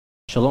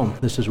Shalom,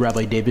 this is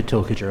Rabbi David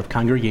of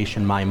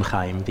Congregation Mayim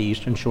Chaim, the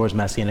Eastern Shore's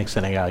Messianic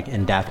Synagogue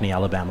in Daphne,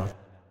 Alabama.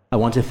 I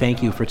want to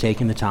thank you for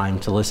taking the time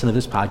to listen to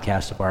this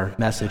podcast of our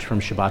message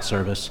from Shabbat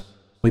service.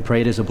 We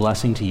pray it is a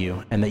blessing to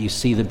you and that you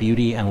see the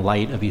beauty and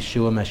light of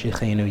Yeshua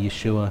Meshichenu,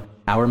 Yeshua,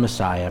 our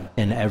Messiah,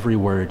 in every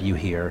word you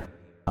hear.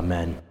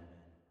 Amen.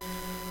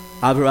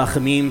 Av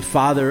Rachamim,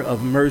 Father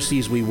of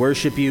mercies, we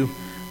worship you,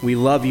 we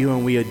love you,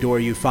 and we adore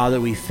you. Father,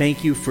 we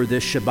thank you for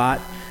this Shabbat.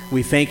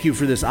 We thank you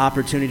for this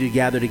opportunity to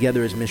gather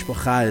together as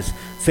mishpacha, as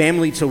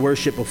family, to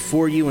worship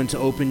before you and to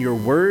open your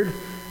word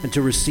and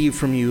to receive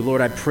from you.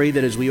 Lord, I pray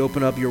that as we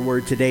open up your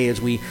word today,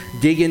 as we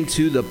dig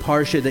into the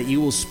Parsha, that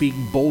you will speak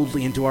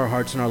boldly into our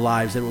hearts and our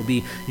lives, that it will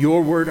be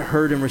your word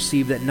heard and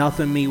received, that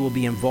nothing in me will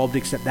be involved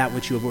except that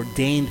which you have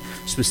ordained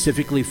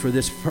specifically for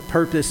this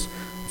purpose.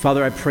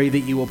 Father, I pray that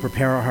you will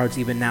prepare our hearts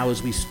even now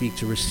as we speak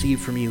to receive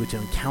from you, to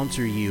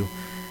encounter you,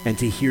 and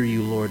to hear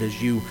you, Lord,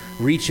 as you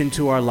reach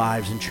into our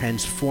lives and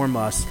transform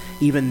us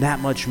even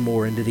that much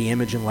more into the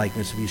image and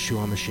likeness of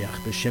Yeshua Mashiach.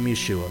 B'Shem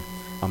Yeshua.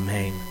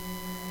 Amen.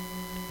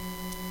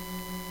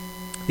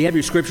 If you have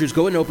your scriptures,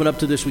 go ahead and open up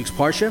to this week's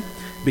Parsha.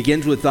 It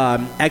begins with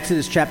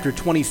Exodus chapter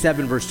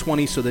 27, verse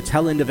 20, so the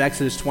tail end of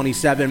Exodus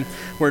 27.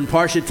 We're in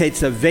Parasha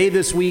Tetzaveh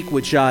this week,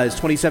 which is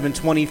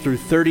 27:20 through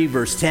 30,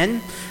 verse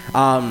 10.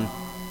 And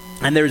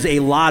there's a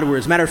lot where,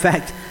 as a matter of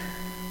fact,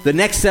 the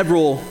next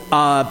several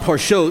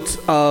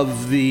parshot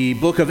of the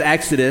book of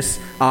Exodus,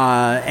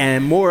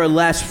 and more or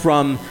less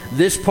from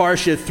this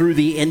parsha through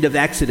the end of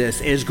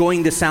Exodus, is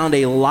going to sound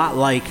a lot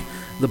like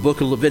the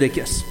book of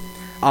Leviticus.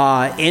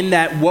 In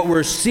that what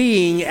we're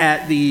seeing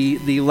at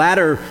the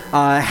latter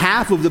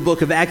half of the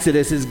book of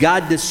Exodus is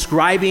God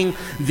describing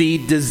the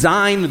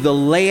design, the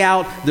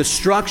layout, the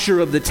structure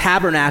of the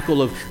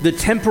tabernacle, of the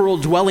temporal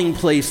dwelling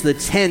place, the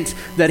tent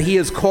that he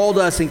has called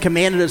us and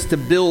commanded us to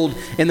build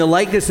in the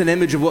likeness and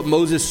image of what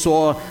Moses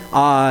saw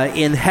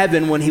in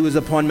heaven when he was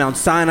upon Mount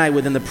Sinai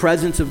within the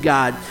presence of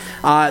God.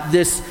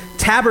 This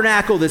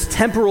tabernacle, this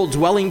temporal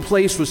dwelling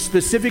place, was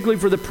specifically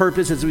for the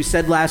purpose, as we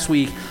said last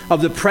week, of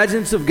the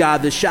presence of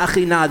God, the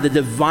Shekhinah, the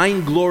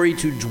divine glory,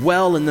 to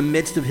dwell in the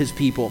midst of his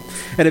people.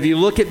 And if you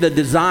look at the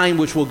design,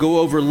 which we'll go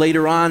over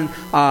later on,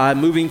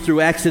 moving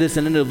through Exodus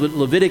and into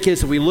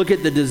Leviticus, if we look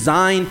at the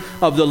design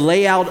of the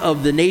layout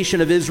of the nation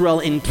of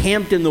Israel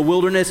encamped in the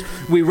wilderness,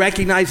 we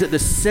recognize that the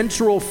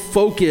central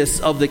focus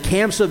of the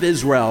camps of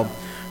Israel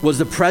was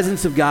the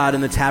presence of God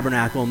in the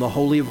tabernacle and the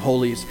Holy of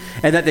Holies,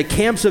 and that the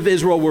camps of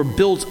Israel were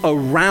built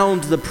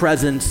around the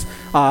presence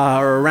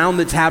or around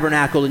the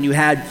tabernacle. And you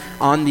had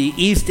on the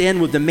east end,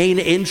 with the main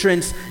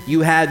entrance, you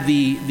had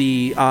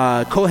the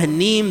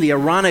Kohanim, the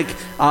Aaronic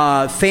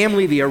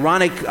family, the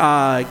Aaronic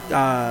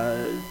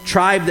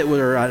tribe that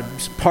were a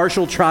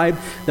partial tribe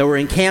that were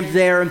encamped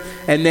there.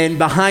 And then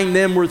behind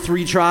them were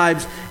three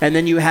tribes. And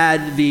then you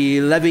had the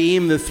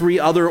Leviim, the three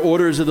other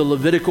orders of the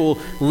Levitical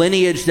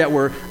lineage that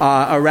were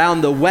around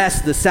the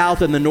west, the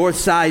south, and the north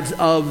sides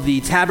of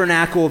the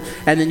tabernacle.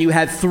 And then you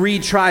had three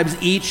tribes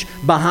each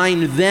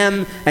behind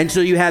them. And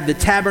so you had the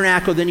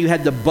tabernacle, then you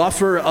had the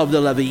buffer of the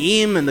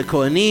Leviim and the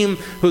Kohanim,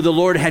 who the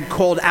Lord had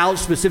called out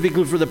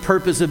specifically for the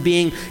purpose of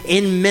being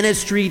in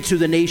ministry to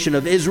the nation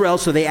of Israel.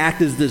 So they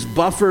act as this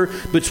buffer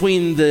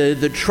between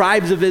the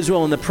tribes of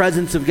Israel and the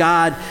presence of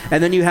God.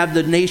 And then you have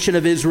the nation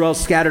of Israel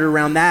scattered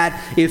around that,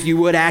 if you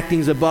would, acting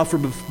as a buffer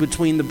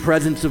between the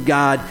presence of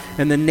God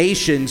and the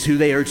nations, who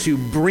they are to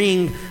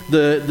bring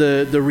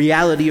the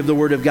reality of the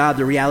Word of God,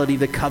 the reality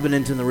of the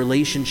covenant and the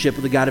relationship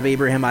with the God of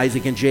Abraham,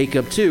 Isaac, and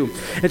Jacob too.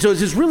 And so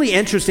it's this really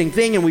interesting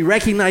thing, and we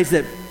recognize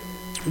that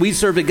we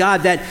serve a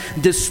God that,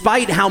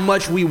 despite how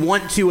much we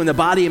want to in the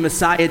body of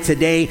Messiah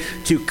today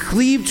to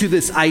cleave to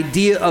this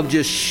idea of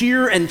just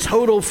sheer and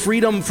total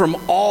freedom from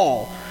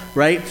all,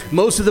 right?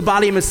 Most of the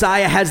body of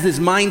Messiah has this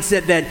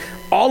mindset that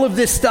all of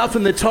this stuff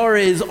in the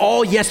Torah is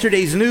all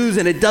yesterday's news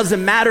and it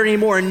doesn't matter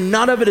anymore, and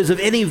none of it is of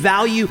any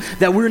value,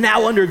 that we're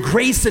now under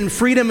grace and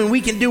freedom and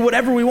we can do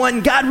whatever we want,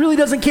 and God really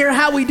doesn't care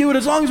how we do it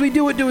as long as we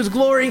do it to his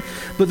glory.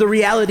 But the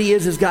reality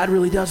is God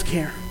really does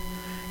care.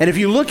 And if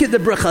you look at the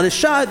Brit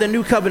Chadashah, the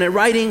New Covenant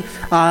writing,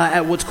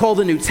 at what's called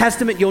the New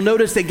Testament, you'll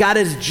notice that God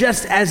is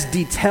just as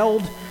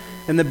detailed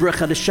in the Brit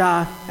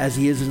Chadashah as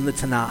he is in the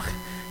Tanakh.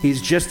 He's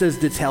just as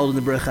detailed in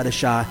the Brit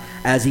Chadashah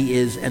as he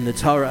is in the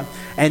Torah.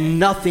 And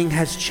nothing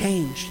has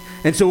changed.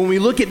 And so when we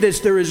look at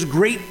this, there is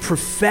great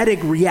prophetic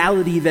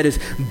reality that is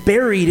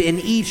buried in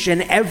each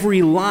and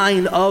every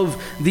line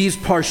of these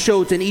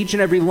parshot, in each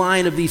and every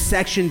line of these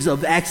sections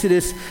of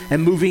Exodus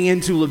and moving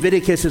into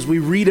Leviticus, as we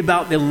read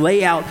about the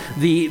layout,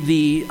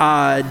 the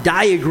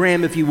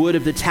diagram, if you would,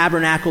 of the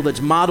tabernacle that's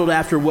modeled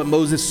after what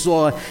Moses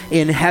saw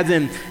in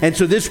heaven. And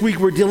so this week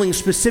we're dealing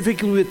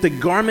specifically with the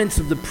garments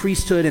of the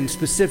priesthood, and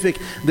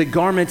the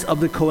garments of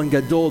the Kohen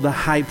Gadol, the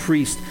high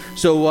priest.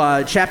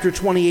 So chapter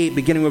 28,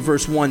 beginning with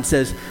verse 1,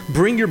 says,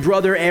 bring your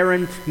brother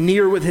Aaron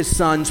near with his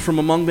sons from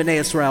among Bnei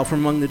Israel, from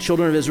among the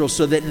children of Israel,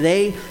 so that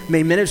they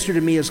may minister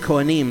to me as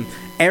Kohanim.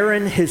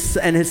 Aaron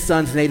and his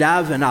sons,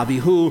 Nadav and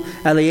Abihu,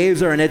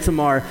 Eleazar and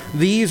Ithamar,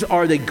 these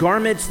are the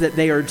garments that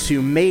they are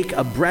to make: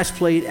 a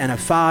breastplate and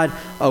ephod,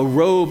 a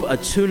robe, a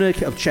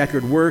tunic of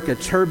checkered work, a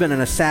turban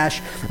and a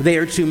sash. They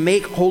are to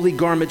make holy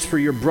garments for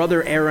your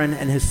brother Aaron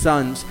and his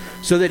sons,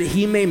 so that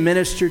he may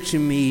minister to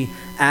me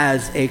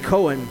as a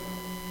Kohen.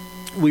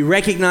 We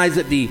recognize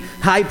that the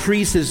high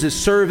priest is to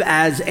serve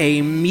as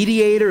a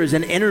mediator, as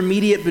an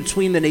intermediate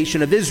between the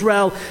nation of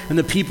Israel and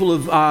the people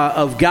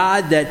of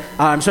God.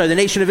 The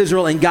nation of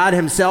Israel and God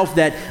Himself.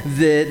 That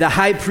the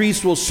high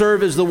priest will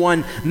serve as the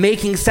one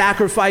making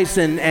sacrifice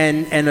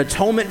and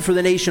atonement for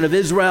the nation of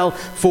Israel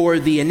for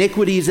the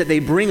iniquities that they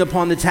bring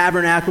upon the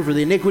tabernacle, for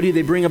the iniquity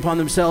they bring upon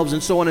themselves,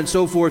 and so on and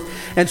so forth.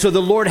 And so the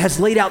Lord has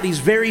laid out these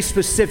very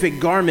specific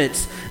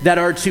garments that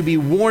are to be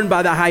worn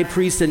by the high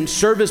priest in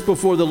service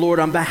before the Lord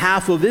on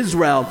behalf of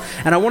Israel.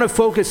 And I want to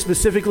focus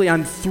specifically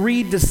on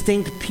three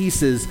distinct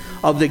pieces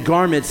of the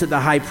garments that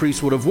the high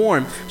priest would have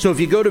worn. So if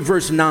you go to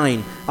verse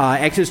 9,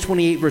 Exodus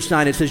 28 verse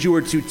 9, it says, "You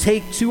are to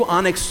take 2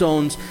 onyx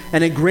stones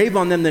and engrave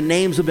on them the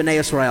names of Bnei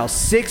Israel,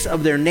 6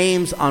 of their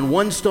names on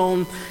one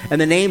stone, and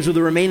the names of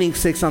the remaining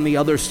 6 on the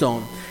other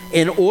stone,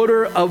 in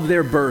order of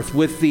their birth,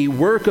 with the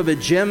work of a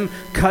gem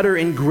cutter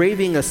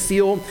engraving a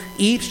seal.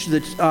 Etch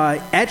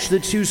the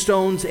 2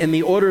 stones in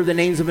the order of the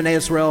names of Bnei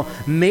Israel.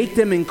 Make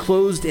them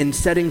enclosed in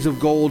settings of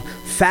gold.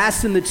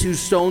 Fasten the 2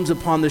 stones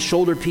upon the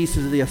shoulder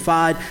pieces of the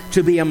ephod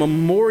to be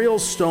memorial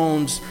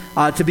stones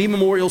for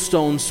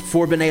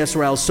Bnei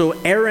Israel. So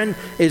Aaron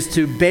is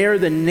to bear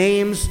the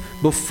names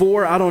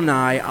before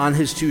Adonai on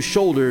his 2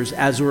 shoulders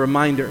as a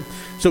reminder."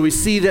 So we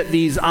see that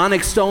these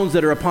onyx stones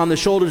that are upon the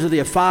shoulders of the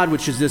ephod,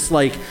 which is this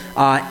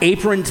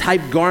apron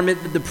type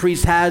garment that the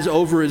priest has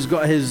over his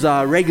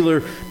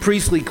regular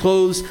priestly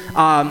clothes,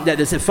 that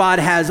this ephod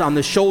has on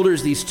the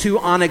shoulders, these 2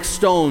 onyx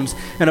stones.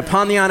 And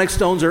upon the onyx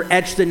stones are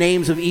etched the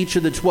names of each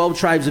of the 12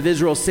 tribes of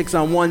Israel, 6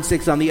 on one,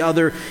 6 on the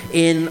other,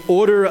 in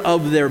order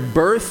of their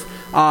birth.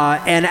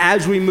 And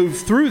as we move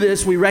through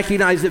this, we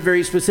recognize that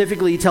very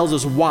specifically he tells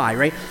us why,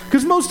 right?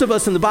 Because most of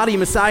us in the body of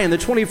Messiah in the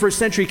 21st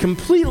century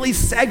completely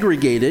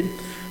segregated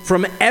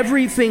from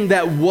everything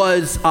that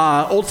was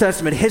Old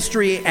Testament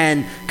history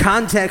and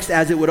context,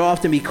 as it would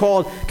often be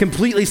called,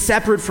 completely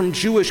separate from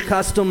Jewish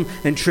custom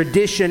and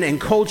tradition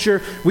and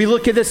culture. We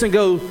look at this and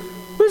go,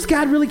 does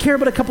God really care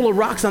about a couple of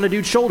rocks on a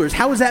dude's shoulders?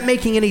 How is that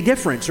making any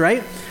difference,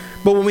 right?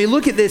 But when we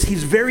look at this,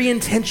 he's very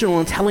intentional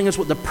in telling us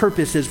what the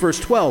purpose is. Verse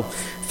 12,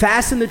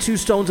 "Fasten the 2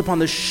 stones upon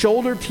the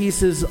shoulder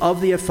pieces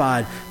of the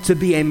ephod to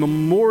be a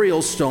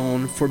memorial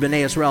stone for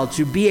Bnei Israel,"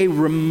 to be a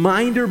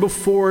reminder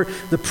before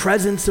the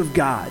presence of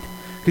God.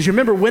 Because you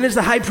remember, when is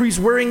the high priest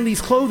wearing these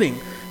clothing?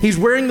 He's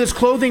wearing this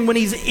clothing when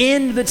he's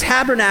in the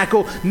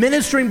tabernacle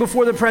ministering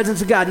before the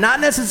presence of God. Not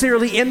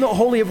necessarily in the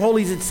Holy of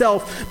Holies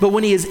itself, but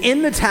when he is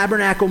in the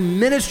tabernacle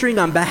ministering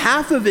on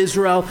behalf of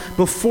Israel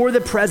before the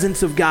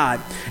presence of God.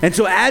 And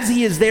so as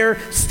he is there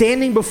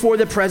standing before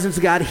the presence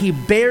of God, he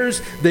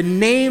bears the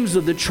names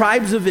of the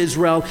tribes of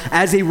Israel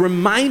as a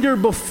reminder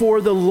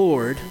before the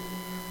Lord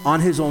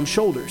on his own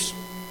shoulders.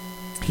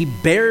 He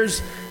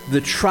bears the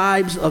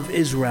tribes of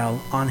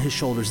Israel on his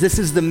shoulders. This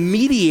is the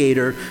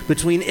mediator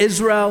between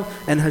Israel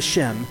and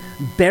Hashem,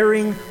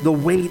 bearing the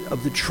weight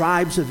of the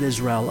tribes of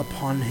Israel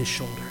upon his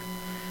shoulder.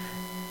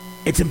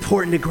 It's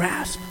important to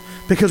grasp,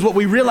 because what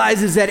we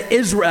realize is that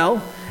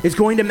Israel is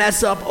going to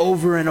mess up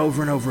over and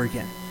over and over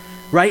again,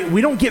 right?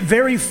 We don't get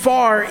very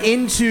far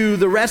into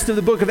the rest of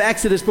the book of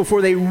Exodus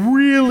before they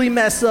really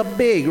mess up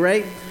big,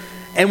 right?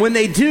 And when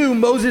they do,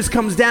 Moses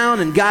comes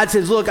down and God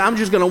says, look, I'm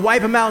just going to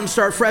wipe them out and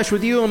start fresh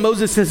with you. And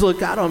Moses says,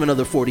 look, I don't have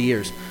another 40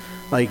 years.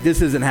 Like, this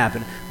isn't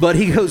happening. But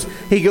he goes,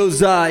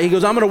 I'm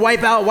going to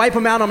wipe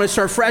them out. I'm going to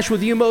start fresh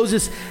with you,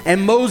 Moses.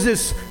 And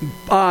Moses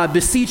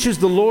beseeches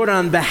the Lord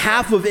on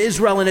behalf of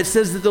Israel. And it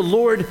says that the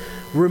Lord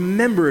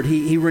remembered.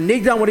 He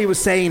reneged on what he was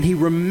saying. He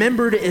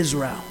remembered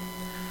Israel.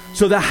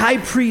 So the high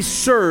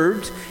priest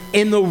served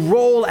in the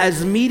role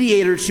as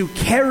mediator to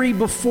carry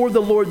before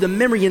the Lord the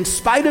memory, in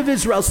spite of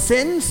Israel's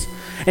sins,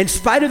 in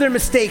spite of their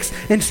mistakes,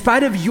 in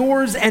spite of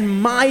yours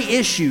and my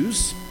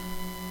issues.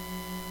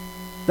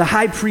 The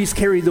high priest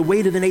carried the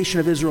weight of the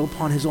nation of Israel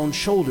upon his own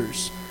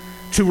shoulders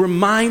to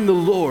remind the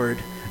Lord,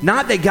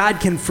 not that God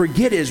can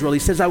forget Israel. He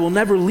says, I will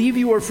never leave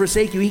you or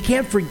forsake you. He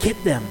can't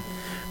forget them.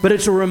 But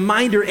it's a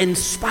reminder, in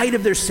spite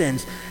of their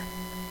sins.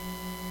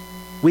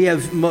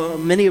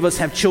 Many of us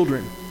have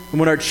children. And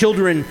when our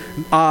children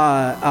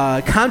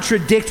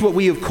contradict what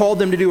we have called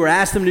them to do or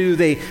ask them to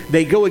do,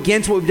 they go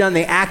against what we've done,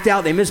 they act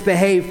out, they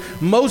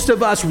misbehave. Most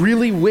of us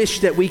really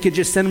wish that we could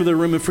just send them to their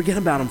room and forget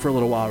about them for a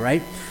little while,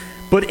 right?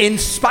 But in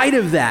spite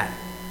of that,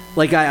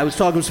 like I was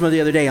talking to someone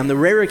the other day, on the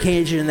rare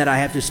occasion that I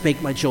have to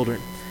spank my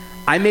children,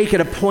 I make it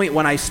a point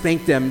when I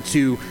spank them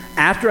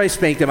after I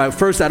spank them,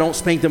 first I don't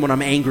spank them when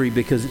I'm angry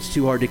because it's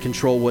too hard to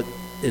control what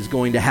is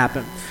going to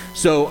happen.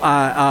 So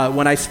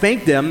when I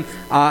spank them,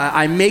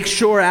 I make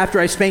sure after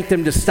I spank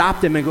them to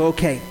stop them and go,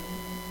 okay,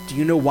 Do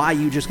you know why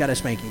you just got a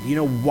spanking? Do you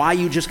know why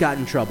you just got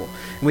in trouble?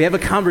 And we have a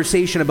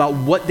conversation about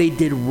what they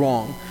did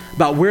wrong,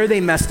 about where they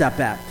messed up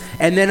at.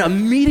 And then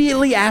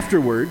immediately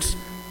afterwards,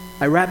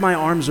 I wrap my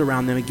arms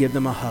around them and give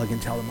them a hug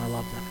and tell them I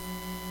love them.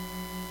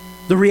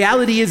 The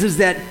reality is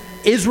that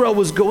Israel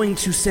was going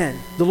to sin.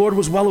 The Lord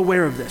was well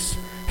aware of this.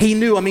 He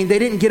knew, they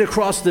didn't get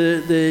across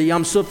the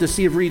Yam Suf, the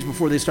Sea of Reeds,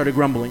 before they started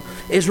grumbling.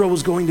 Israel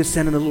was going to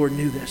sin, and the Lord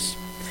knew this.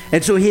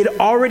 And so he had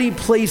already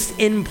placed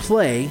in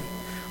play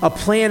a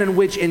plan in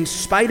which, in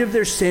spite of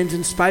their sins,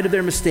 in spite of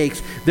their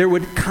mistakes, there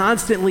would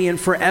constantly and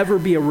forever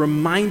be a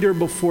reminder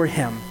before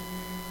him,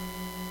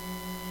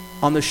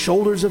 on the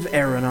shoulders of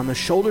Aaron, on the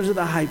shoulders of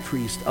the high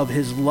priest, of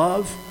his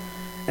love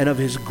and of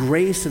his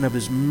grace and of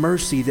his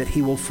mercy that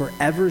he will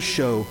forever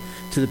show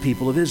to the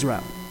people of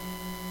Israel.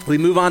 We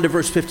move on to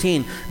verse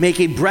 15. Make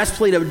a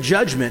breastplate of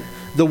judgment,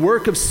 the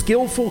work of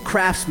skillful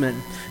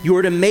craftsmen. You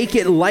are to make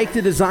it like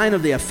the design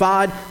of the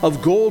ephod,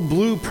 of gold,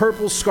 blue,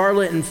 purple,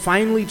 scarlet, and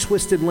finely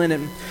twisted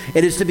linen.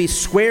 It is to be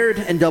squared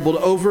and doubled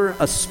over,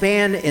 a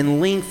span in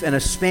length and a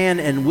span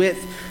in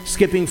width.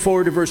 Skipping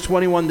forward to verse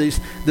 21,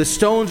 the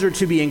stones are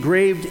to be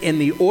engraved in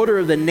the order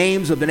of the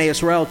names of Bnei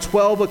Israel,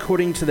 12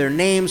 according to their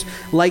names,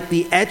 like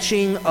the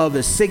etching of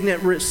a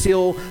signet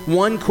seal,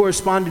 one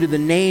corresponding to the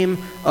name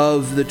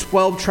of the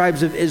 12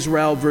 tribes of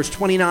Israel. Verse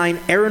 29,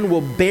 Aaron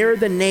will bear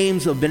the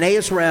names of Bnei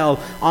Israel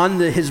on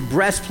his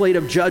breastplate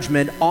of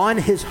judgment on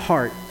his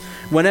heart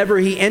whenever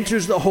he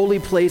enters the holy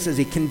place as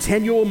a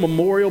continual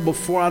memorial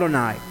before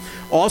Adonai.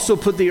 Also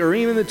put the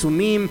Urim and the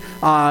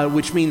Tumim,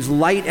 which means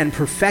light and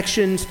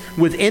perfections,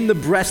 within the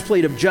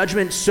breastplate of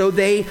judgment, so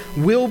they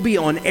will be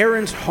on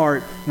Aaron's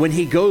heart when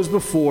he goes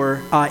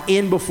before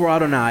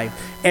Adonai.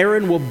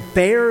 Aaron will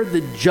bear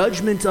the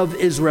judgment of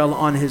Israel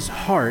on his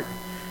heart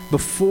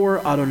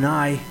before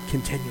Adonai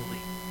continually.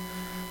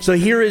 So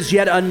here is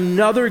yet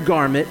another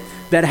garment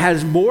that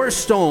has more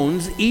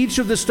stones, each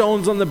of the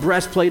stones on the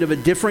breastplate of a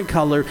different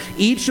color,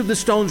 each of the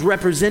stones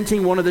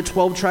representing one of the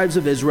 12 tribes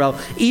of Israel,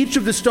 each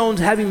of the stones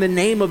having the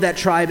name of that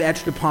tribe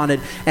etched upon it,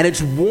 and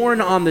it's worn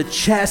on the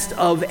chest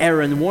of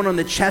Aaron, worn on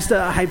the chest of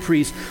the high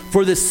priest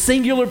for the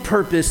singular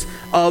purpose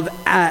of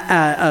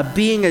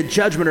being a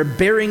judgment or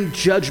bearing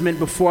judgment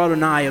before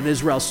Adonai of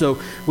Israel. So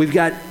we've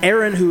got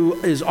Aaron, who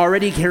is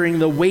already carrying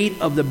the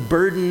weight of the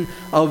burden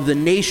of the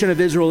nation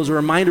of Israel as a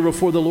reminder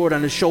before the Lord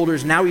on his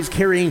shoulders. Now he's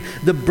carrying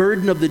the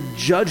burden of the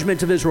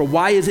judgment of Israel.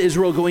 Why is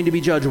Israel going to be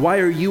judged? Why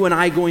are you and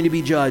I going to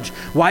be judged?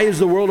 Why is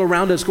the world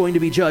around us going to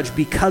be judged?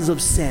 Because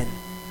of sin,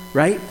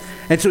 right?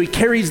 And so he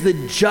carries the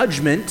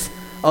judgment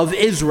of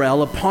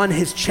Israel upon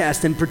his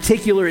chest. In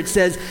particular, it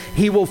says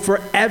he will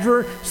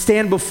forever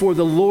stand before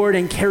the Lord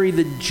and carry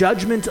the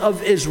judgment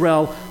of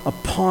Israel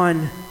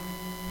upon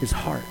his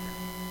heart.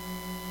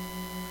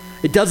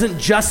 It doesn't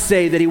just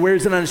say that he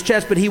wears it on his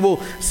chest, but he will,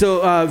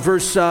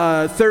 verse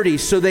 30,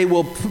 so they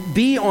will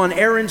be on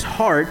Aaron's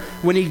heart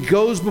when he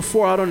goes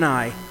before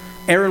Adonai.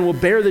 Aaron will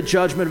bear the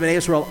judgment of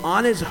Israel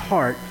on his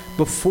heart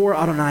before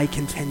Adonai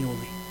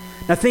continually.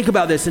 Now think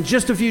about this. In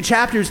just a few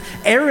chapters,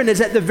 Aaron is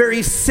at the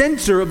very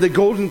center of the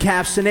golden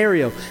calf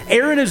scenario.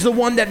 Aaron is the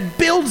one that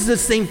builds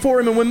this thing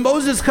for him. And when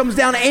Moses comes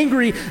down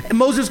angry, and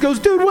Moses goes,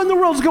 dude, what in the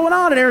world's going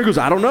on? And Aaron goes,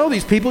 I don't know.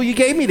 These people you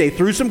gave me, they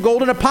threw some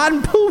gold in a pot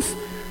and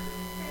poof.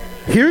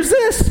 Here's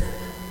this.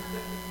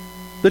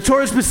 The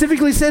Torah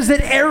specifically says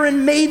that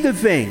Aaron made the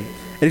thing.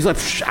 And he's like,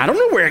 I don't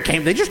know where it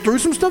came. They just threw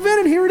some stuff in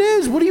and here it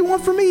is. What do you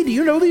want from me? Do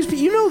you know these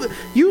people? You know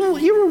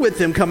that you were with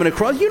them coming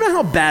across. You know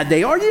how bad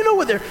they are. You know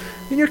what they're,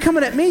 and you're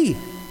coming at me.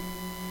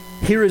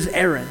 Here is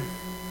Aaron,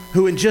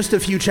 who in just a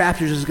few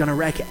chapters is going to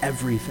wreck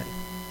everything,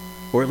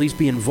 or at least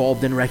be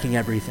involved in wrecking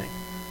everything.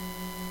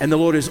 And the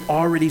Lord is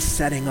already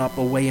setting up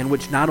a way in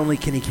which not only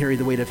can he carry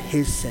the weight of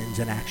his sins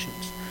and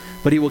actions,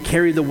 but he will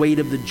carry the weight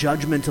of the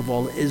judgment of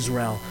all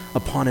Israel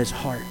upon his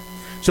heart.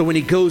 So when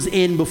he goes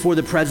in before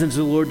the presence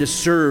of the Lord to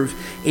serve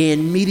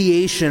in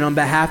mediation on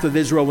behalf of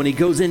Israel, when he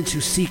goes in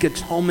to seek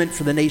atonement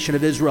for the nation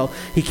of Israel,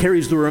 he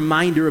carries the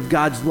reminder of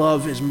God's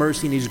love, his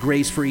mercy, and his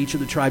grace for each of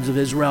the tribes of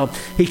Israel.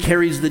 He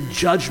carries the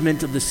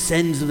judgment of the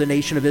sins of the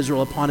nation of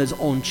Israel upon his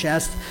own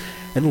chest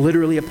and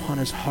literally upon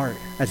his heart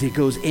as he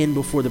goes in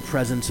before the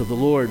presence of the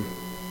Lord.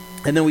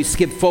 And then we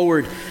skip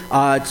forward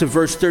to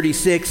verse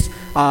 36,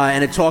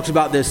 and it talks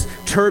about this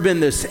turban,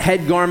 this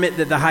head garment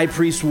that the high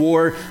priest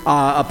wore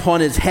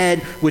upon his head,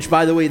 which,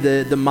 by the way,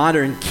 the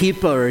modern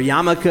kippah or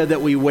yarmulke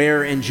that we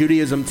wear in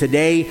Judaism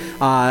today,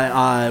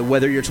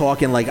 whether you're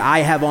talking like I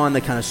have on,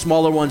 the kind of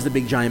smaller ones, the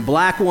big giant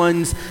black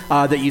ones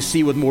that you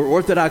see with more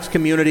Orthodox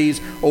communities,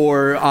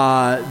 or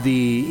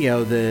the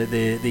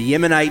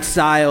Yemenite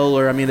style,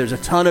 or there's a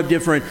ton of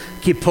different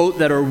kippot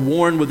that are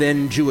worn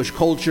within Jewish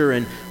culture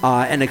and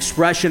an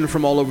expression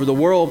from all over the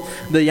world.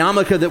 The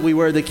yarmulke that we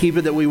wear, the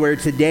kippah that we wear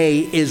today,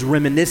 is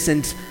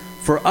reminiscent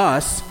for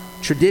us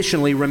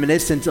traditionally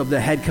reminiscent of the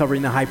head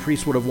covering the high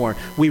priest would have worn.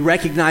 We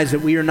recognize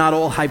that we are not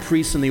all high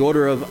priests in the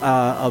order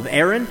of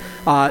Aaron,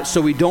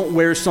 so we don't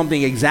wear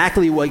something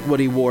exactly like what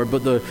he wore.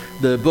 But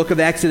the book of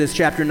Exodus,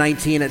 chapter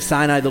 19, at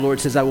Sinai, the Lord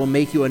says, I will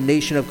make you a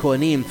nation of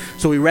Kohanim.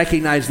 So we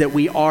recognize that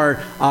we are,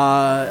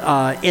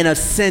 in a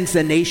sense,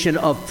 a nation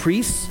of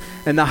priests.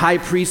 And the high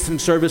priest in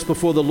service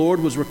before the Lord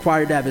was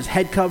required to have his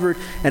head covered.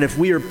 And if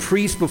we are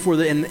priests before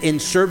in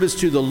service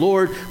to the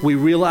Lord, we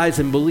realize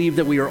and believe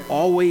that we are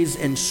always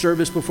in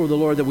service before the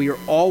Lord, that we are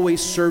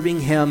always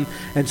serving him.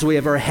 And so we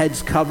have our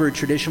heads covered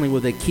traditionally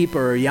with a kippah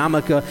or a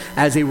yarmulke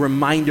as a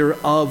reminder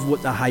of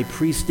what the high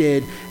priest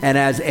did and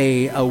as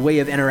a way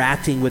of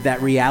interacting with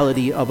that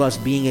reality of us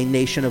being a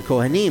nation of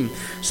Kohanim.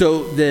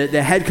 So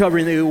the head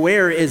covering that we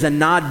wear is a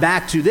nod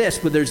back to this,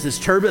 but there's this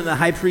turban the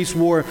high priest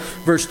wore.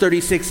 Verse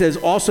 36 says,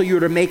 also you are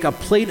to make a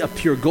plate of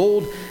pure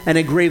gold and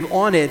engrave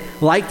on it,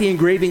 like the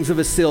engravings of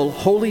a seal,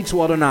 holy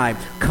to Adonai,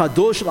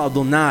 kadosh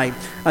Adonai.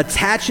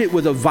 Attach it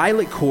with a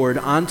violet cord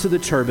onto the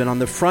turban, on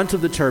the front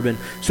of the turban,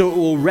 so it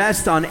will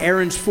rest on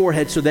Aaron's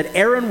forehead, so that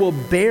Aaron will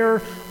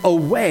bear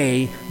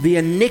away the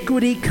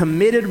iniquity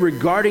committed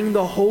regarding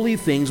the holy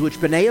things, which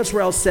Bnei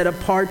Israel set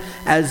apart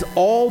as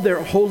all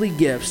their holy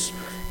gifts.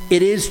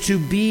 It is to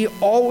be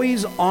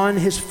always on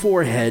his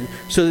forehead,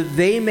 so that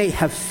they may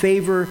have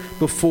favor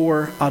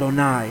before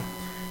Adonai.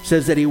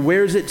 Says that he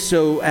wears it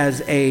so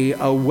as a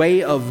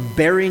way of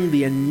bearing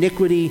the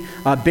iniquity,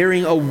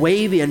 bearing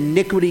away the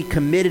iniquity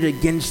committed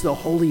against the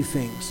holy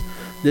things.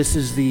 This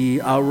is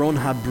the Aron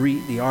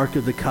HaBrit, the Ark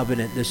of the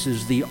Covenant. This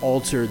is the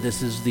altar.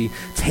 This is the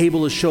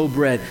table of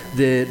showbread,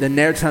 the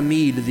Ner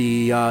Tamid,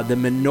 the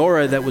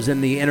menorah that was in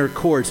the inner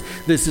courts.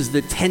 This is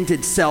the tent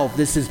itself.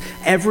 This is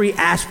every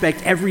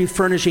aspect, every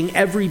furnishing,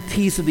 every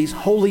piece of these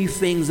holy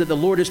things that the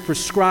Lord has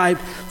prescribed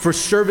for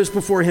service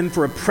before him,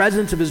 for a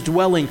presence of his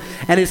dwelling.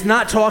 And it's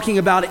not talking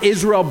about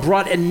Israel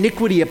brought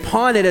iniquity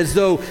upon it as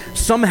though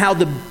somehow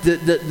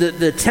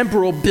the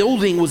temporal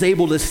building was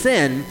able to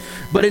sin,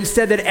 but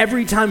instead that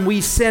every time we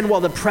sin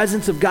while the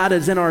presence of God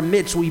is in our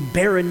midst, we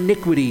bear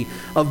iniquity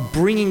of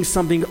bringing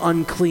something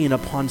unclean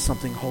upon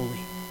something holy.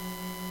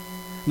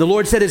 The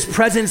Lord said his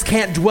presence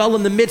can't dwell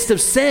in the midst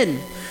of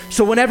sin.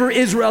 So whenever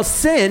Israel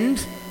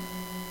sinned,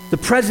 the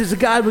presence of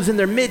God was in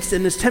their midst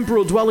in this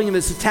temporal dwelling in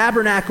this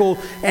tabernacle,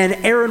 and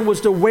Aaron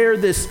was to wear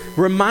this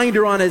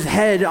reminder on his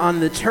head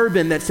on the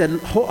turban that said,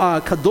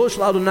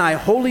 Kadosh Adonai,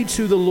 holy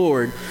to the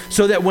Lord,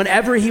 so that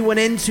whenever he went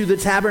into the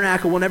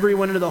tabernacle, whenever he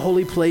went into the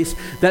holy place,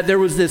 that there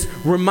was this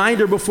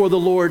reminder before the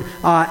Lord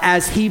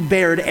as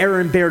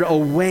Aaron bared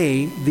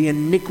away the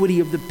iniquity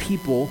of the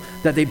people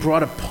that they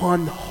brought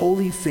upon the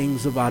holy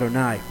things of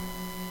Adonai.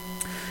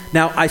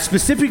 Now, I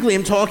specifically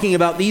am talking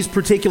about these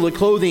particular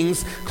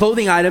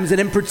clothing items, and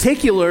in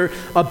particular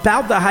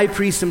about the high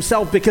priest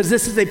himself, because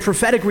this is a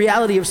prophetic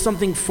reality of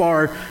something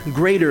far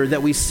greater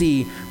that we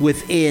see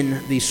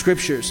within the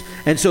scriptures.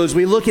 And so as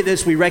we look at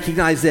this, we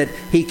recognize that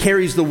he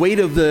carries the weight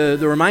of the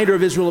reminder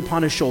of Israel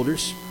upon his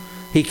shoulders.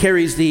 He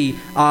carries the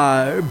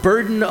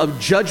burden of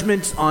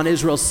judgment on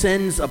Israel's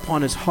sins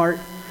upon his heart.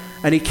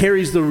 And he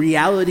carries the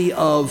reality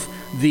of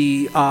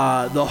the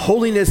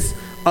holiness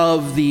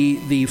of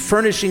the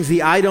furnishings,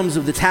 the items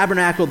of the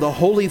tabernacle, the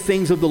holy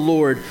things of the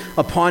Lord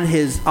upon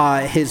his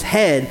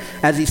head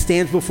as he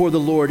stands before the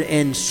Lord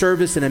in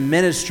service and in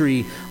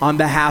ministry on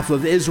behalf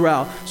of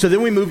Israel. So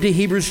then we move to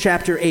Hebrews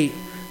chapter 8,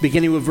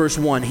 beginning with verse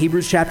 1.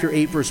 Hebrews chapter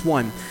 8, verse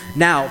 1.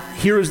 Now,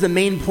 here is the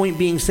main point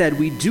being said.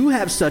 We do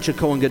have such a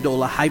Kohen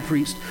Gadol, a high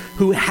priest,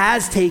 who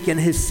has taken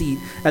his seat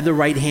at the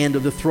right hand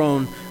of the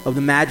throne of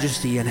the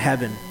majesty in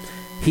heaven.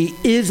 He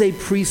is a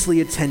priestly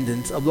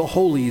attendant of the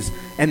holies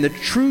and the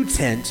true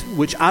tent,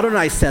 which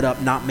Adonai set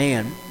up, not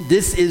man.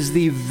 This is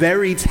the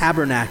very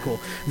tabernacle.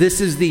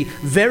 This is the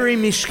very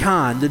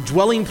Mishkan, the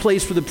dwelling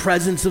place for the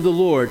presence of the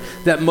Lord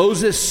that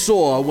Moses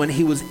saw when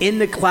he was in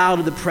the cloud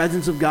of the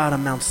presence of God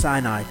on Mount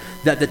Sinai,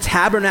 that the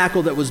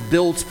tabernacle that was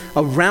built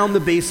around the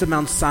base of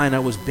Mount Sinai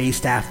was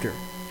based after.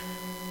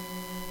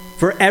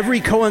 For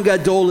every Kohen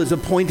Gadol is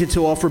appointed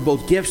to offer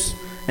both gifts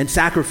and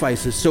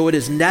sacrifices, so it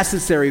is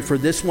necessary for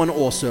this one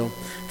also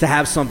to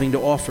have something to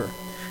offer.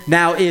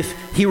 Now,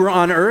 if he were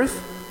on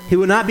earth, he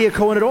would not be a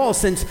Kohen at all,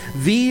 since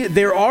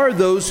there are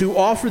those who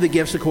offer the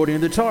gifts according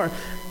to the Torah.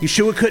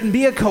 Yeshua couldn't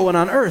be a Kohen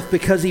on earth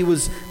because he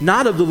was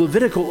not of the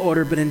Levitical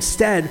order, but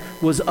instead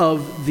was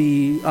of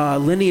the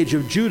lineage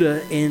of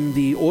Judah in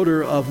the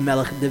order of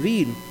Melech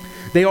David.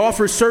 They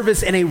offer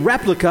service in a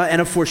replica and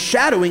a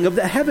foreshadowing of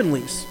the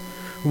heavenlies.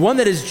 One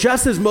that is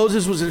just as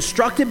Moses was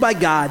instructed by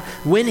God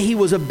when he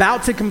was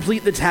about to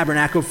complete the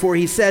tabernacle, for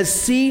he says,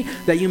 see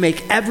that you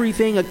make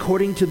everything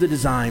according to the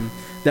design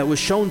that was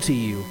shown to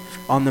you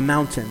on the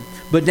mountain.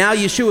 But now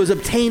Yeshua has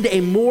obtained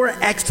a more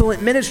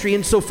excellent ministry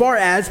insofar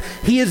as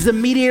he is the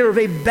mediator of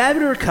a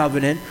better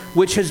covenant,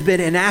 which has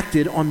been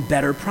enacted on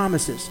better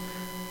promises.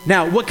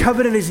 Now, what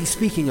covenant is he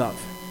speaking of?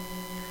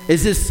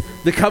 Is this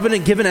the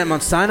covenant given at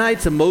Mount Sinai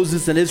to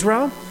Moses and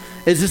Israel?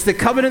 Is this the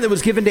covenant that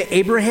was given to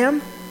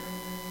Abraham?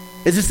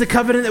 Is this the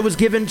covenant that was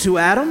given to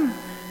Adam?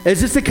 Is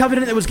this the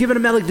covenant that was given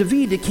to Melech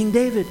David, to King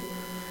David?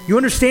 You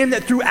understand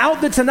that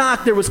throughout the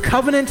Tanakh, there was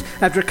covenant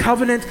after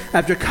covenant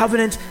after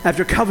covenant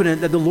after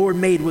covenant that the Lord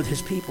made with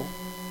his people.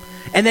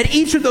 And that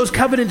each of those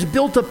covenants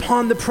built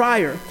upon the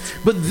prior.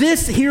 But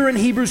this here in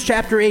Hebrews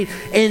chapter 8,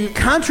 in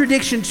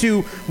contradiction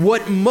to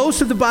what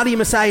most of the body of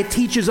Messiah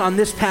teaches on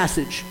this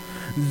passage,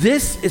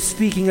 this is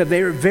speaking of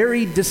a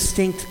very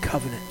distinct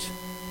covenant.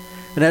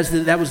 And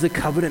that was the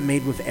covenant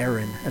made with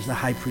Aaron as the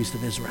high priest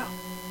of Israel.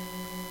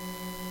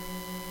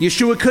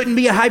 Yeshua couldn't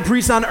be a high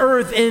priest on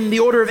earth in the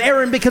order of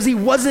Aaron because he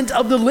wasn't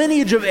of the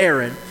lineage of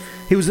Aaron.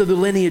 He was of the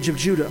lineage of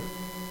Judah.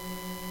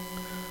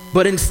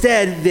 But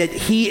instead, that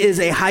he is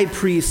a high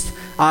priest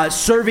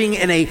serving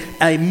in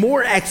a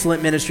more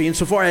excellent ministry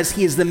insofar as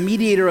he is the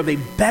mediator of a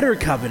better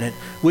covenant,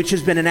 which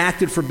has been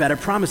enacted for better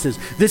promises.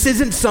 This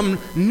isn't some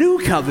new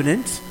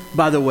covenant,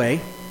 by the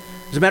way.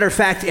 As a matter of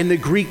fact, in the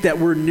Greek, that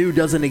word new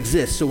doesn't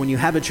exist. So when you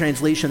have a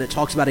translation that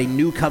talks about a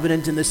new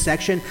covenant in this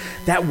section,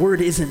 that word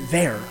isn't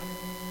there.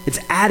 It's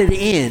added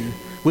in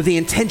with the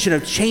intention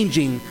of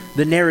changing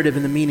the narrative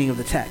and the meaning of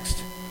the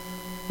text.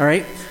 All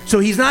right? So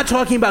he's not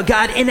talking about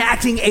God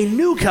enacting a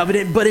new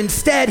covenant, but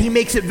instead he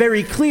makes it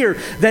very clear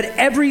that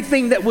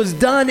everything that was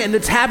done in the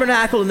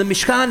tabernacle and the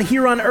Mishkan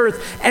here on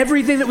earth,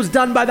 everything that was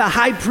done by the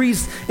high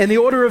priest in the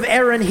order of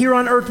Aaron here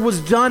on earth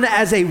was done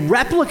as a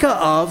replica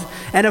of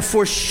and a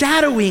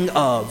foreshadowing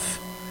of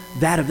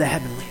that of the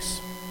heavenlies.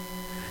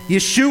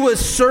 Yeshua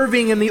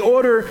serving in the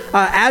order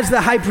as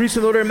the high priest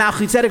in the order of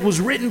Melchizedek was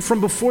written from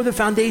before the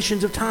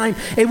foundations of time.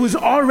 It was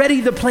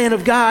already the plan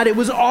of God. It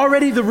was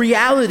already the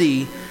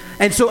reality.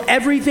 And so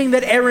everything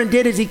that Aaron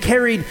did as he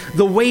carried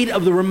the weight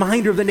of the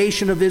reminder of the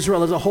nation of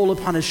Israel as a whole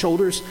upon his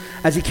shoulders,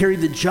 as he carried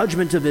the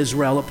judgment of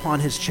Israel upon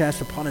his chest,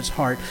 upon his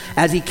heart,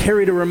 as he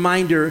carried a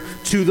reminder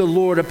to the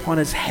Lord upon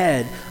his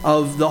head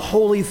of the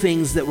holy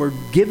things that were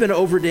given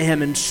over to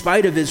him in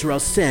spite of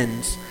Israel's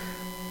sins,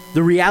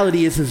 the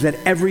reality is that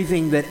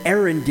everything that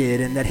Aaron did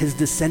and that his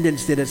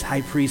descendants did as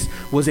high priest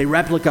was a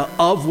replica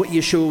of what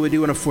Yeshua would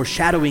do and a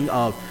foreshadowing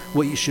of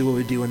what Yeshua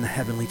would do in the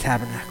heavenly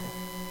tabernacle.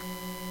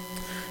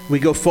 We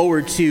go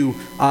forward to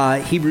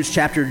Hebrews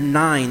chapter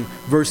 9,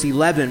 verse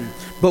 11.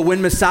 But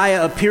when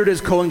Messiah appeared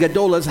as Kohen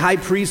Gadol, as high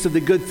priest of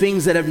the good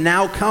things that have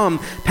now come,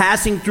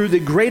 passing through the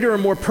greater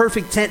and more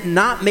perfect tent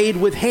not made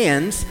with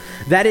hands,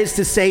 that is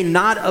to say,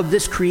 not of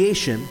this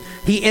creation,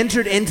 he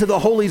entered into the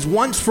holies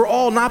once for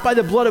all, not by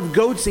the blood of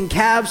goats and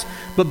calves,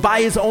 but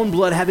by his own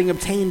blood, having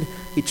obtained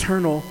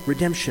eternal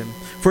redemption.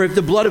 For if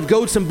the blood of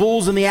goats and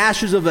bulls and the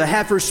ashes of a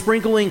heifer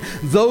sprinkling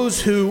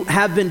those who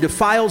have been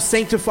defiled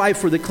sanctify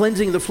for the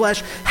cleansing of the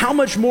flesh, how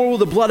much more will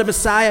the blood of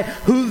Messiah,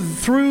 who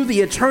through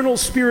the eternal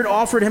Spirit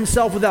offered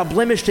himself without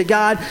blemish to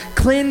God,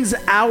 cleanse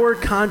our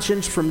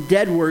conscience from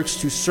dead works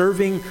to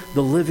serving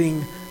the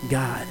living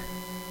God?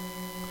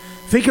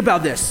 Think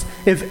about this.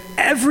 If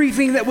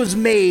everything that was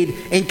made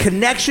in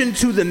connection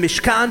to the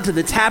Mishkan, to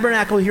the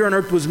tabernacle here on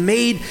earth, was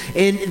made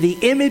in the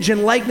image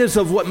and likeness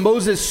of what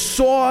Moses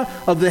saw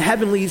of the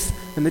heavenlies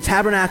and the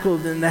tabernacle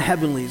and the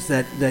heavenlies,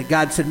 that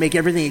God said, make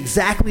everything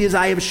exactly as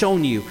I have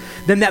shown you,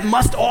 then that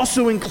must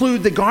also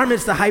include the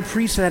garments the high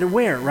priest had to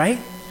wear, right?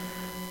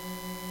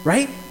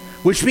 Right?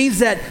 Which means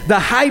that the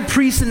high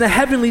priest in the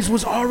heavenlies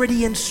was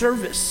already in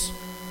service.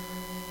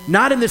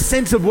 Not in the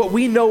sense of what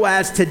we know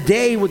as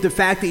today with the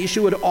fact that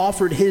Yeshua had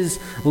offered his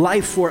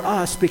life for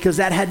us, because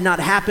that had not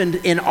happened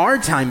in our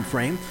time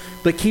frame.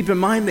 But keep in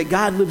mind that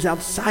God lives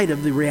outside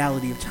of the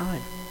reality of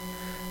time.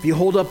 If you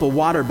hold up a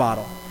water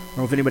bottle, I don't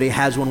know if anybody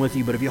has one with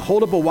you, but if you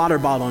hold up a water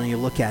bottle and you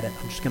look at it,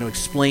 I'm just going to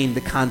explain the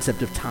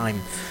concept of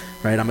time,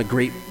 right? I'm a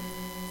great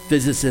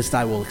physicist.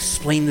 I will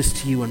explain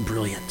this to you in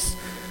brilliance.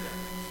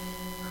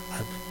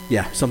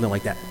 Yeah, something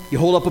like that. You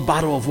hold up a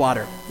bottle of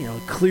water, a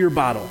clear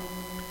bottle.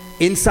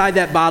 Inside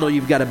that bottle,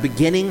 you've got a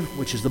beginning,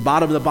 which is the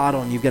bottom of the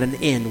bottle, and you've got an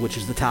end, which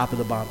is the top of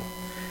the bottle.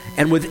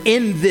 And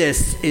within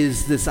this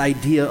is this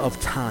idea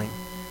of time.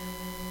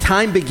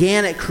 Time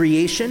began at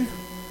creation,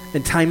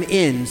 and time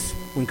ends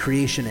when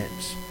creation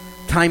ends.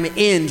 Time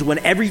ends when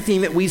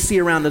everything that we see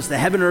around us, the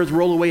heaven and earth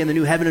roll away and the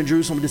new heaven and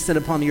Jerusalem descend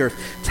upon the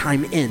earth.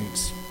 Time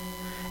ends.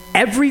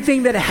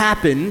 Everything that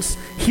happens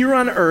here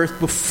on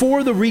earth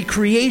before the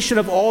recreation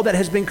of all that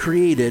has been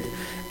created,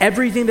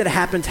 everything that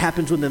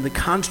happens within the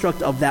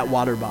construct of that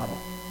water bottle.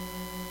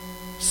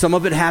 Some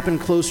of it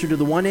happened closer to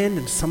the one end,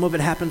 and some of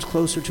it happens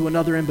closer to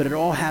another end, but it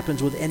all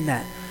happens within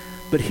that.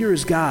 But here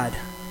is God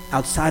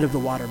outside of the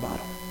water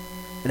bottle,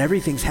 and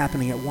everything's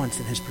happening at once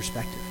in his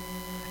perspective.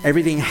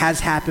 Everything has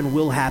happened,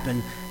 will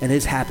happen, and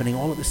is happening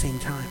all at the same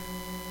time.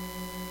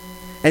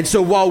 And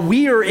so while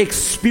we are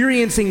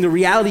experiencing the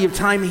reality of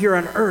time here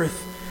on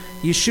earth,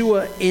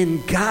 Yeshua,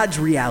 in God's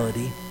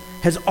reality,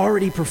 has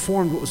already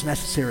performed what was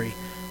necessary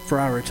for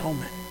our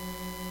atonement.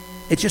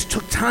 It just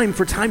took time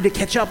for time to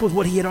catch up with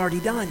what he had already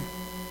done.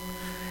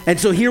 And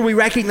so here we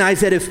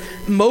recognize that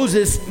if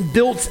Moses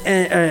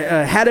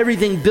had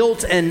everything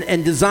built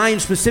and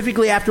designed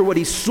specifically after what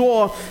he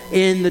saw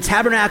in the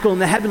tabernacle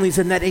and the heavenlies,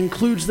 and that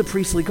includes the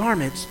priestly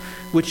garments,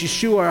 which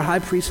Yeshua, our high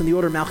priest in the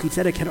order of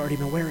Melchizedek, had already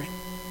been wearing.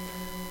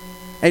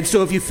 And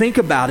so if you think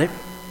about it,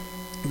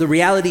 the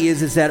reality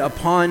is that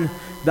upon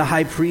the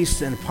high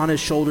priest, and upon his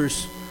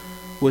shoulders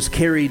was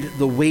carried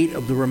the weight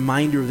of the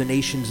reminder of the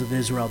nations of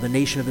Israel, the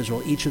nation of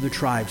Israel, each of the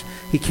tribes.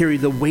 He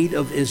carried the weight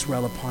of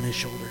Israel upon his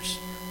shoulders.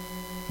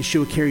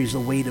 Yeshua carries the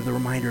weight of the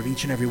reminder of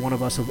each and every one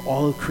of us, of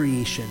all of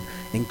creation,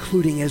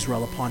 including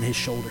Israel, upon his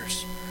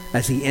shoulders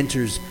as he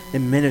enters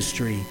in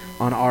ministry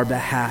on our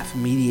behalf,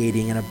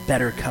 mediating in a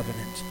better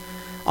covenant.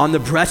 On the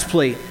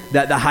breastplate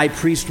that the high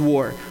priest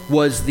wore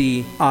was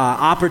the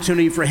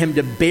opportunity for him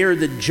to bear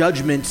the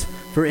judgment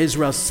for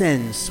Israel's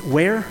sins.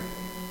 Where?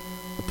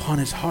 Upon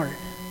his heart.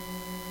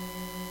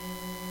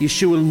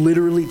 Yeshua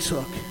literally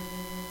took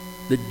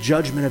the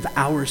judgment of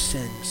our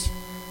sins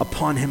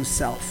upon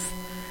himself.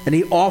 And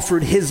he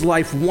offered his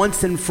life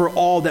once and for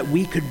all that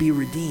we could be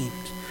redeemed,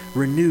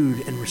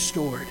 renewed, and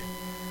restored.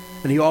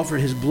 And he offered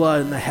his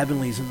blood in the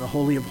heavenlies and the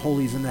Holy of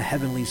Holies in the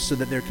heavenlies so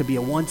that there could be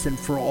a once and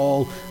for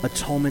all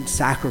atonement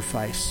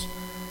sacrifice.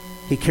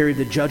 He carried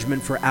the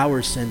judgment for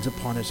our sins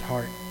upon his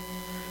heart.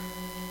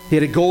 He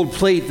had a gold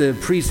plate. The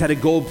priest had a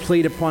gold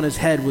plate upon his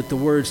head with the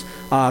words,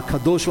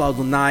 Kadosh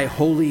Adonai,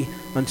 holy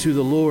unto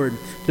the Lord,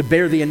 to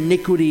bear the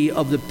iniquity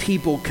of the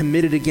people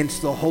committed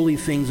against the holy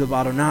things of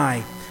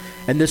Adonai.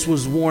 And this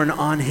was worn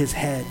on his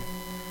head.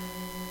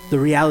 The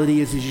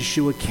reality is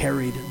Yeshua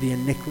carried the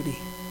iniquity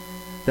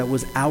that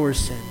was our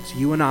sins.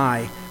 You and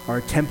I are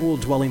a temporal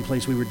dwelling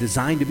place. We were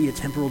designed to be a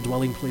temporal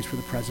dwelling place for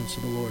the presence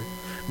of the Lord.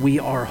 We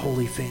are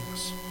holy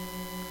things.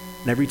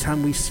 And every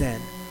time we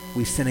sin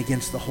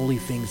against the holy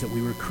things that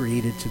we were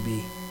created to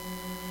be.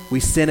 We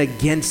sin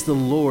against the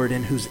Lord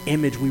in whose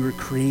image we were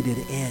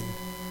created in.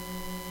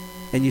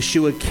 And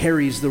Yeshua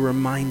carries the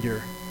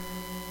reminder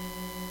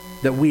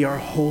that we are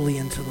holy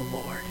unto the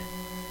Lord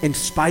in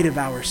spite of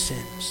our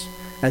sins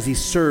as he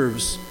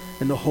serves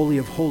in the Holy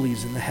of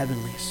Holies in the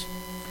heavenlies.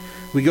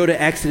 We go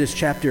to Exodus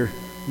chapter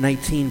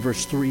 19,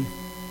 verse 3.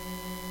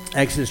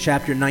 Exodus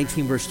chapter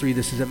 19, verse 3.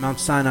 This is at Mount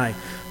Sinai.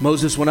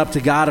 Moses went up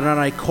to God, and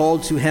I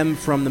called to him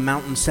from the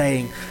mountain,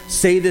 saying,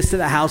 say this to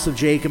the house of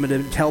Jacob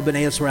and to tell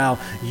Bnei Israel,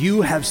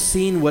 you have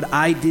seen what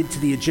I did to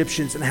the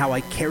Egyptians and how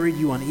I carried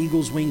you on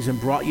eagle's wings and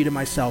brought you to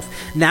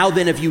myself. Now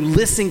then, if you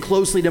listen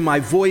closely to my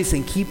voice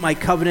and keep my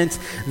covenants,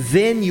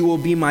 then you will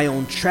be my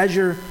own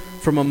treasure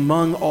from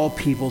among all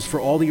peoples,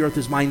 for all the earth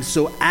is mine.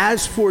 So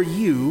as for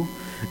you,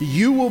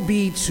 you will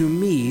be to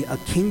me a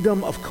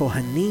kingdom of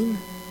Kohanim,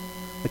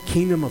 a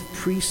kingdom of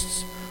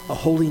priests, a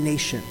holy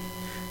nation.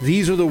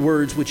 These are the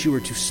words which you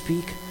are to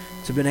speak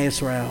to Bnei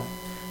Israel.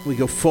 We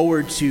go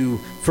forward to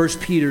 1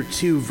 Peter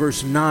 2,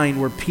 verse 9,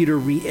 where Peter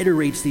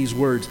reiterates these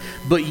words.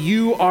 But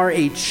you are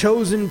a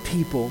chosen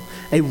people,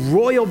 a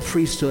royal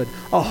priesthood,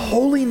 a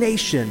holy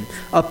nation,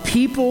 a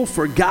people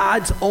for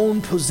God's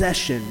own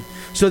possession,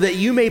 so that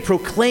you may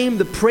proclaim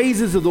the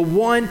praises of the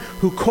one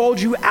who called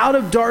you out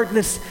of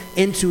darkness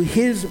into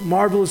his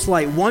marvelous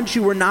light. Once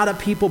you were not a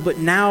people, but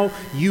now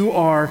you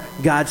are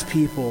God's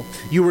people.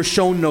 You were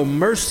shown no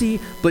mercy,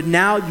 but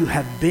now you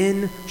have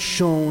been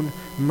shown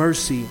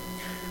mercy.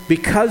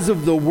 Because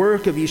of the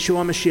work of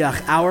Yeshua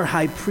Mashiach, our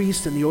high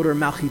priest in the order of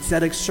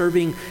Melchizedek,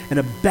 serving in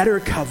a better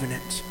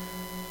covenant,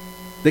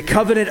 the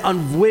covenant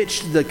on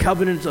which the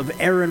covenant of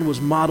Aaron was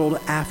modeled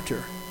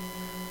after.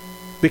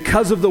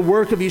 Because of the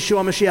work of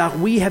Yeshua Mashiach,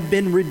 we have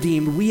been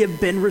redeemed, we have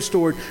been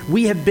restored,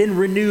 we have been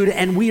renewed,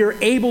 and we are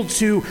able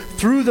to,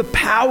 through the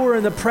power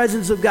and the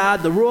presence of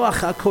God, the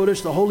Ruach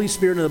HaKodesh, the Holy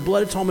Spirit, and the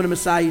blood atonement of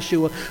Messiah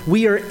Yeshua,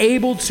 we are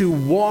able to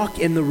walk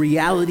in the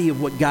reality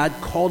of what God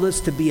called us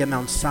to be at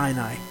Mount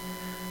Sinai,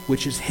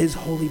 which is his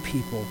holy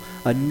people,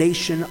 a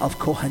nation of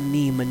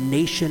Kohanim, a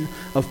nation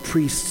of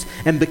priests.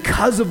 And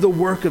because of the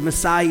work of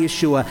Messiah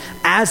Yeshua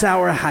as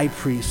our high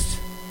priest,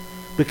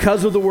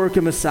 because of the work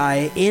of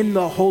Messiah in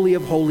the Holy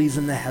of Holies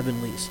in the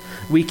heavenlies,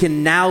 we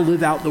can now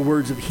live out the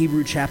words of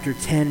Hebrew chapter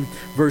 10,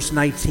 verse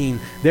 19.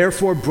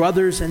 Therefore,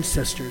 brothers and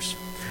sisters,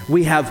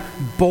 we have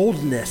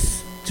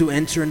boldness to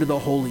enter into the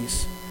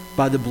holies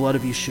by the blood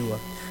of Yeshua.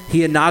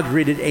 He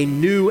inaugurated a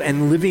new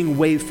and living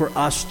way for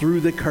us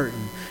through the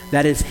curtain,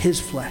 that is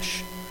his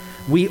flesh.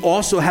 We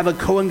also have a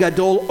Kohen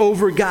Gadol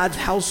over God's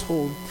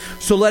household.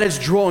 So let us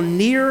draw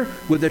near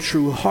with a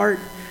true heart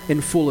in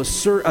full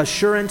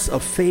assurance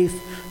of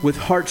faith, with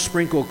hearts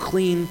sprinkled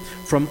clean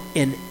from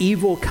an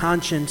evil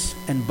conscience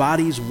and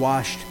bodies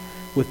washed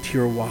with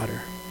pure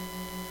water.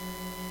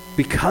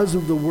 Because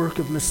of the work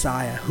of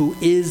Messiah, who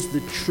is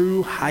the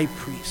true high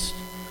priest,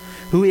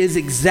 who is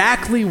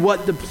exactly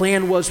what the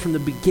plan was from the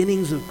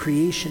beginnings of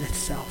creation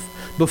itself,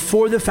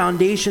 before the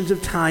foundations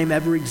of time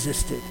ever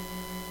existed,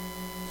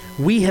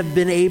 we have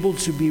been able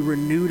to be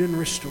renewed and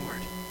restored.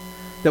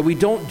 That we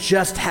don't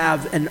just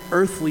have an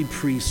earthly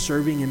priest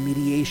serving in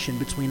mediation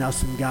between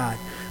us and God,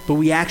 but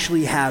we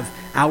actually have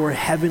our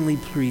heavenly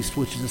priest,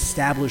 which is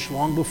established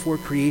long before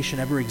creation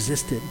ever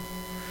existed,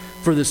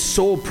 for the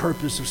sole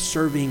purpose of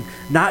serving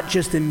not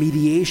just in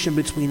mediation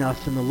between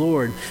us and the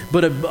Lord,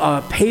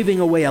 but paving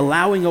a way,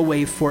 allowing a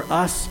way for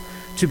us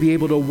to be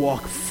able to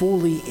walk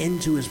fully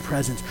into his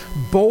presence,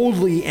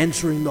 boldly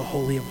entering the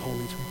Holy of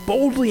Holies,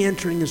 boldly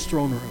entering his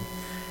throne room,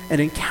 and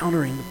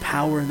encountering the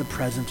power and the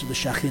presence of the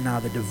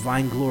Shekinah, the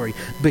divine glory,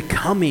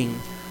 becoming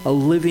a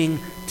living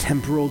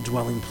temporal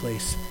dwelling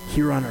place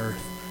here on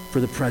earth for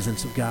the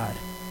presence of God.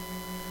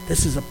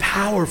 This is a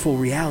powerful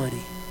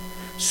reality.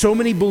 So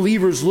many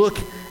believers look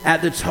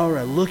at the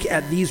Torah, look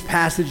at these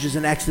passages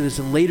in Exodus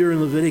and later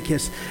in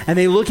Leviticus, and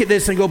they look at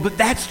this and go, but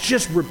that's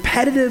just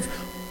repetitive,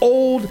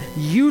 old,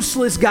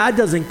 useless. God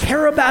doesn't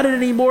care about it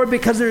anymore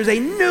because there's a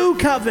new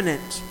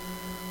covenant.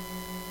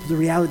 But the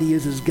reality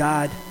is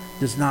God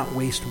does not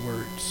waste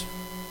words.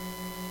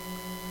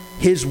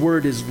 His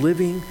word is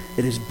living,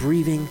 it is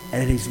breathing,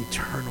 and it is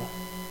eternal.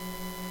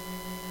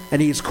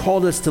 And he has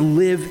called us to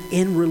live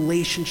in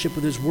relationship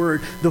with his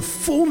word, the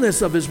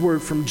fullness of his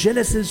word from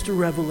Genesis to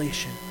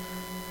Revelation.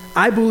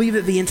 I believe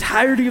that the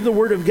entirety of the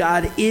word of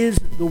God is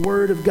the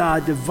word of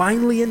God,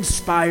 divinely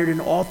inspired and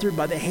authored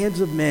by the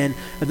hands of men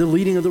at the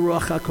leading of the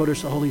Ruach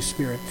HaKodesh, the Holy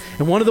Spirit.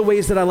 And one of the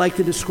ways that I like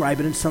to describe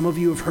it, and some of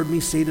you have heard me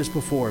say this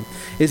before,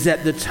 is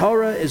that the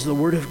Torah is the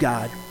word of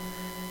God,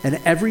 and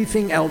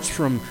everything else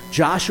from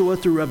Joshua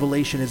through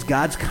Revelation is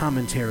God's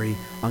commentary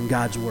on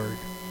God's word.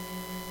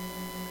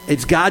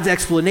 It's God's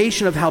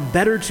explanation of how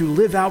better to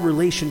live out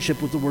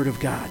relationship with the Word of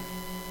God.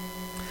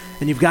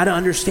 And you've got to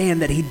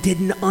understand that he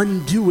didn't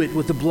undo it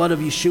with the blood of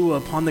Yeshua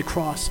upon the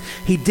cross.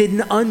 He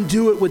didn't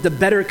undo it with the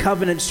better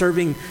covenant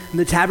serving in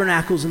the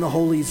tabernacles and the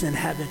holies in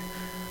heaven.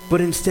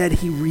 But instead,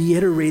 he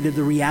reiterated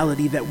the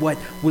reality that what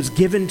was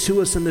given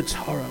to us in the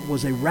Torah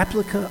was a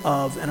replica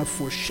of and a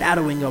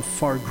foreshadowing of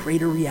far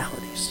greater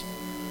realities.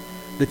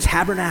 The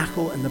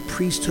tabernacle and the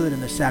priesthood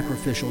and the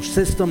sacrificial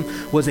system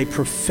was a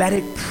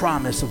prophetic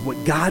promise of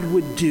what God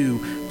would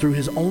do through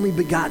his only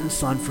begotten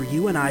Son for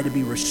you and I to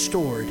be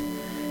restored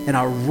in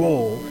our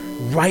role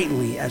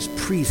rightly as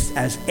priests,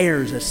 as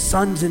heirs, as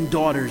sons and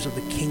daughters of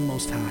the King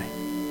Most High.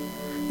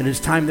 And it is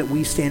time that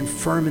we stand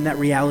firm in that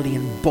reality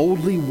and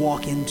boldly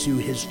walk into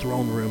his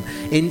throne room,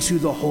 into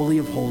the Holy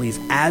of Holies,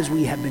 as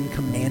we have been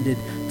commanded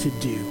to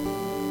do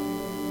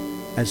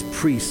as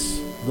priests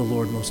of the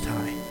Lord Most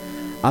High.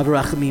 Av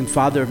Rachamim,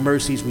 Father of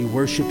mercies, we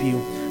worship you,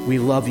 we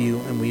love you,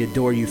 and we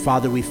adore you.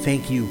 Father, we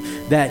thank you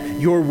that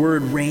your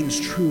word reigns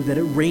true, that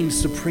it reigns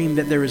supreme,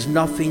 that there is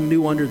nothing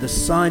new under the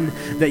sun,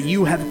 that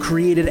you have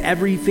created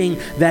everything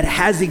that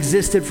has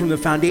existed from the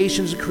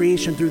foundations of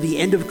creation through the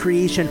end of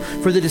creation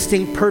for the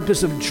distinct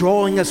purpose of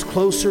drawing us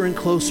closer and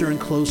closer and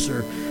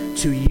closer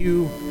to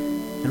you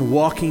and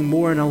walking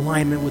more in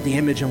alignment with the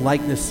image and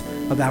likeness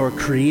of our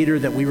Creator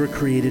that we were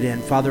created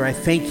in. Father, I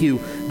thank you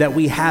that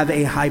we have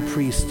a high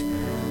priest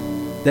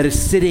that is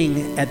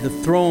sitting at the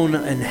throne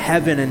in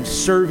heaven and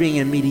serving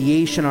in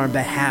mediation on our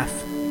behalf.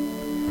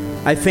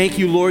 I thank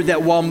you, Lord,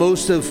 that while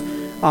most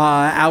of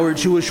our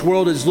Jewish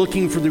world is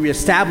looking for the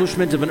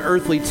reestablishment of an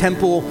earthly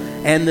temple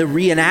and the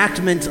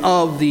reenactment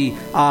of the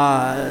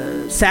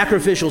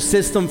sacrificial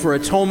system for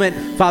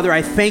atonement, Father,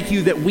 I thank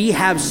you that we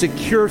have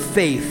secure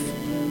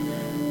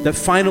faith that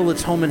final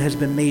atonement has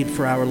been made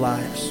for our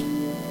lives.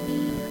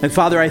 And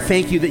Father, I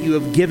thank you that you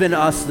have given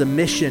us the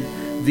mission,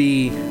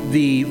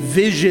 the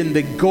vision,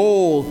 the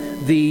goal,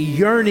 the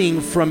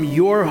yearning from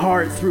your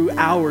heart through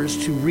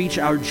ours to reach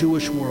our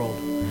Jewish world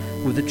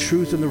with the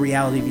truth and the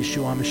reality of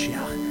Yeshua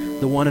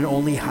Mashiach, the one and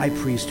only high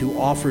priest who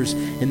offers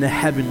in the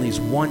heavenlies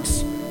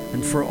once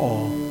and for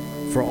all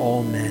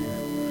men.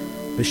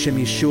 B'Shem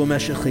Yeshua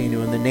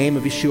Meshachinu, in the name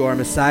of Yeshua our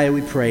Messiah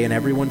we pray, and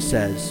everyone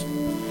says,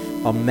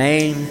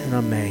 Amen and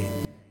Amen.